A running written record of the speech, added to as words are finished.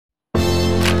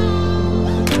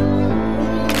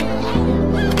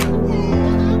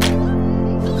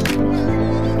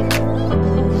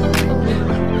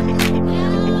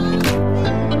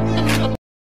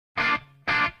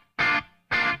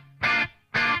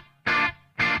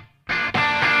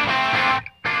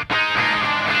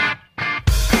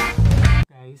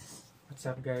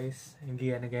What's up guys, I'm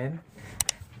Gian again.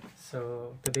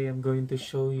 So today I'm going to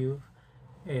show you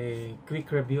a quick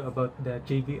review about the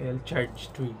JBL Charge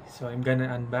 3. So I'm gonna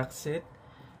unbox it.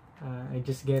 I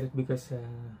just get it because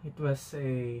it was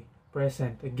a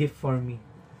present, a gift for me.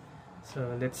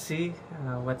 So let's see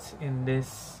what's in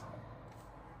this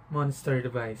monster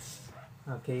device.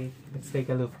 Okay, let's take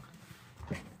a look.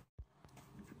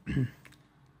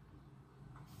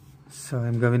 So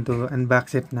I'm going to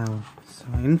unbox it now. So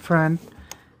in front,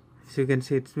 as you can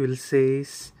see, it will say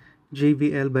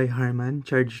JBL by Harman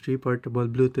Charge 3 portable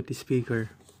Bluetooth speaker.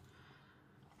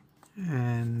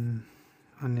 And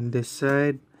on this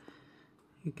side,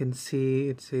 you can see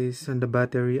it says on the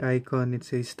battery icon, it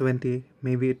says 20,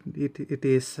 maybe it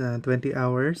is 20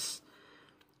 hours.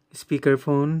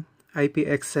 Speakerphone,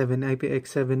 IPX7.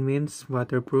 IPX7 means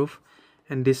waterproof.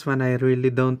 And this one I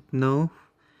really don't know.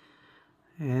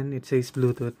 And it says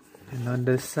Bluetooth. And on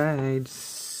the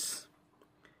sides,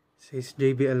 it says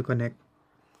JBL Connect.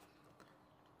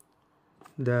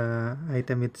 The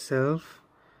item itself,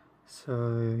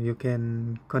 so you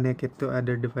can connect it to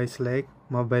other device like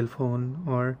mobile phone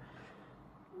or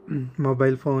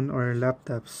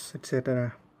laptops,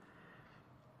 etc.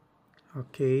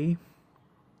 Okay.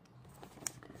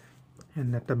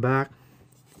 And at the back,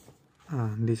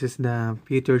 this is the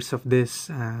features of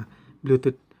this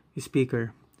Bluetooth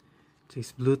speaker. It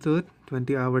says Bluetooth,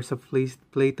 20 hours of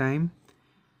playtime.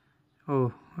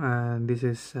 This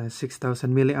is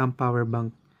 6,000 milliamp power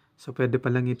bank. So pwede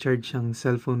palang i-charge ang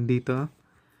cellphone dito.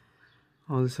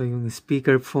 Also yung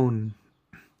speakerphone.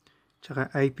 Tsaka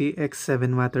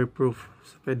IPX7 waterproof.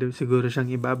 So pwede siguro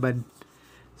siyang ibabad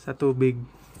sa tubig.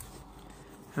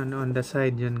 And on the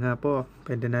side, yun nga po,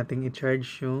 pwede nating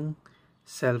i-charge yung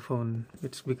cellphone.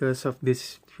 It's because of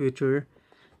this feature,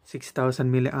 6,000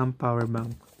 milliamp power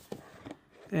bank.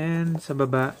 And sa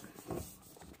baba,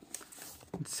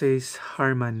 it says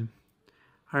Harman.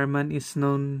 Harman is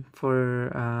known for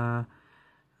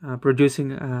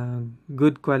producing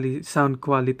good sound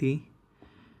quality.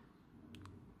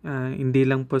 Hindi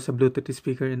lang po sa Bluetooth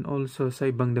speaker and also sa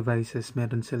ibang devices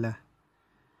meron sila.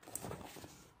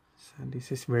 So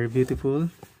this is very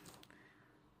beautiful.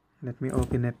 Let me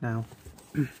open it now.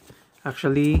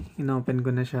 Actually, inopen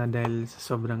ko na siya dahil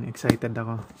sobrang excited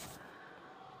ako.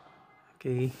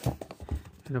 Okay.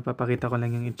 Papakita ko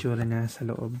lang yung itsura niya sa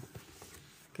loob.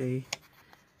 Okay.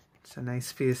 It's a nice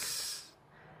piece.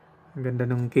 Ang ganda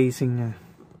ng casing niya.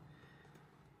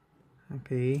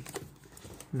 Okay.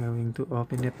 I'm going to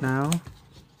open it now.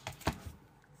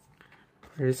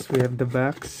 First, we have the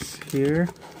box here.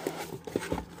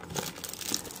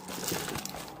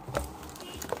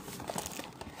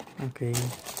 Okay.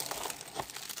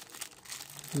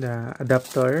 The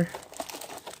adapter.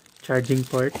 Charging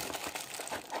port.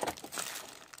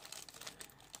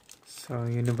 So,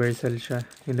 universal siya.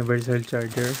 Universal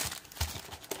charger.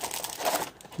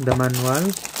 The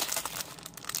manual.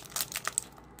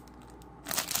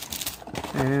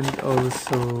 And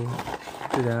also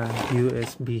the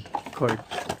USB cord.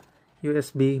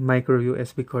 Micro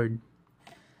USB cord.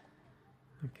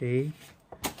 Okay.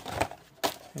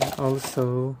 And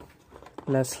also,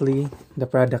 lastly, the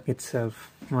product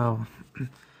itself. Wow.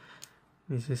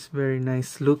 This is very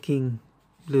nice looking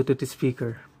Bluetooth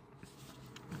speaker.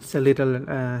 It's a little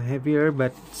heavier,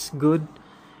 but it's good.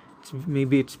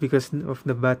 Maybe it's because of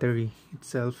the battery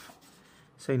itself.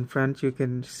 So in front you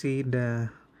can see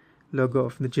the logo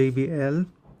of the JBL,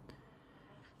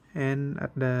 and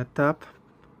at the top,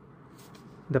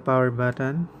 the power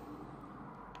button.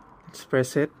 Let's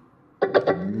press it.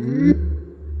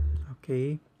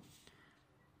 Okay.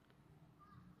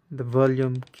 The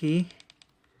volume key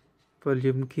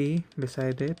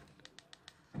beside it.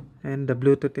 And the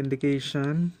Bluetooth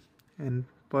indication and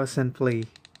pause and play.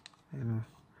 And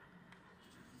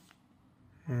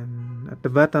at the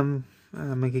bottom,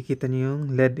 makikita niyo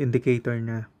yung LED indicator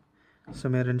niya. So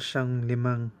meron siyang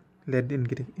 5 LED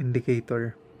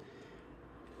indicator.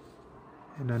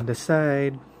 And on the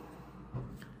side,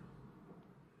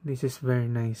 this is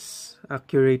very nice.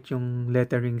 Accurate yung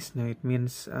letterings niya. It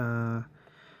means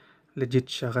legit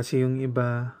siya, kasi yung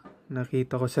iba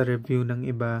nakita ko sa review ng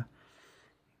iba,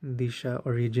 hindi siya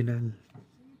original.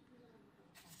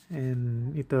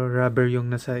 And ito rubber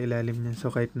yung nasa ilalim niya. So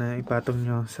kahit na ipatong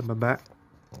nyo sa baba,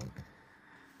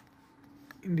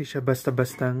 hindi siya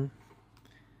basta-bastang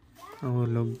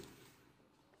mahulog.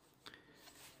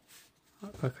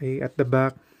 Okay, at the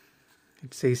back,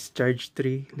 it says Charge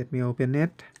 3. Let me open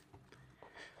it.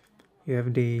 You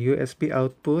have the USB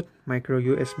output, micro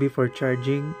USB for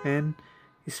charging, and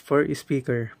is for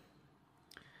speaker.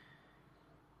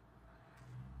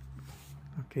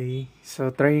 Okay, so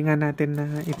try nga natin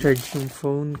na i-charge yung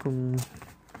phone kung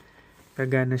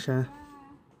gagana siya.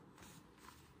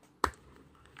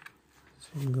 So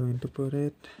I'm going to put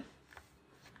it.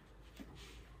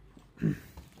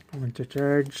 I want to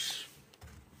charge.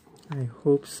 I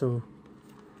hope so.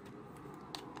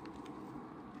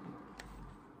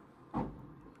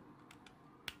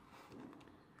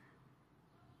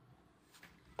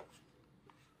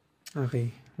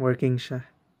 Okay, working siya.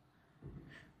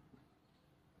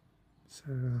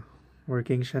 So,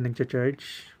 working siya,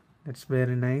 nagcha-charge. That's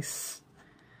very nice.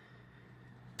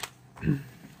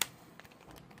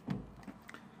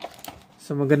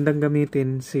 So, magandang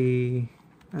gamitin si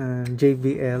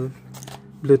JBL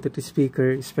Bluetooth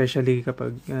speaker, especially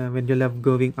kapag when you love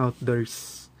going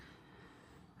outdoors.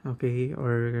 Okay,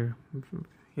 or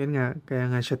yun nga, kaya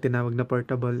nga siya tinawag na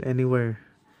portable anywhere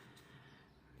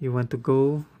you want to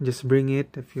go, just bring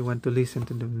it if you want to listen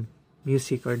to the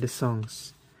music or the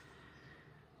songs.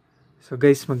 So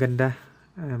guys, maganda.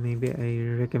 Maybe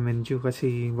I recommend you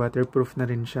kasi waterproof na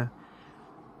rin siya.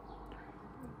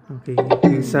 Okay,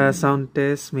 yung sa sound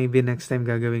test, maybe next time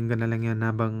gagawin ko na lang yan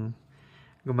habang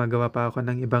gumagawa pa ako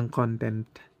ng ibang content.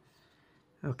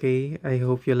 Okay, I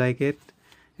hope you like it.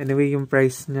 Anyway, yung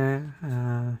price niya,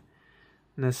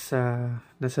 nasa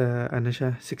ano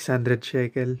siya, 600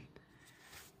 shekel.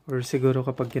 Or siguro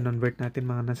kapag kinonvert natin,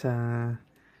 mga nasa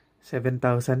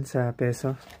 7,000 sa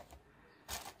peso.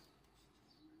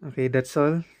 Okay, that's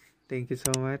all. Thank you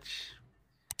so much.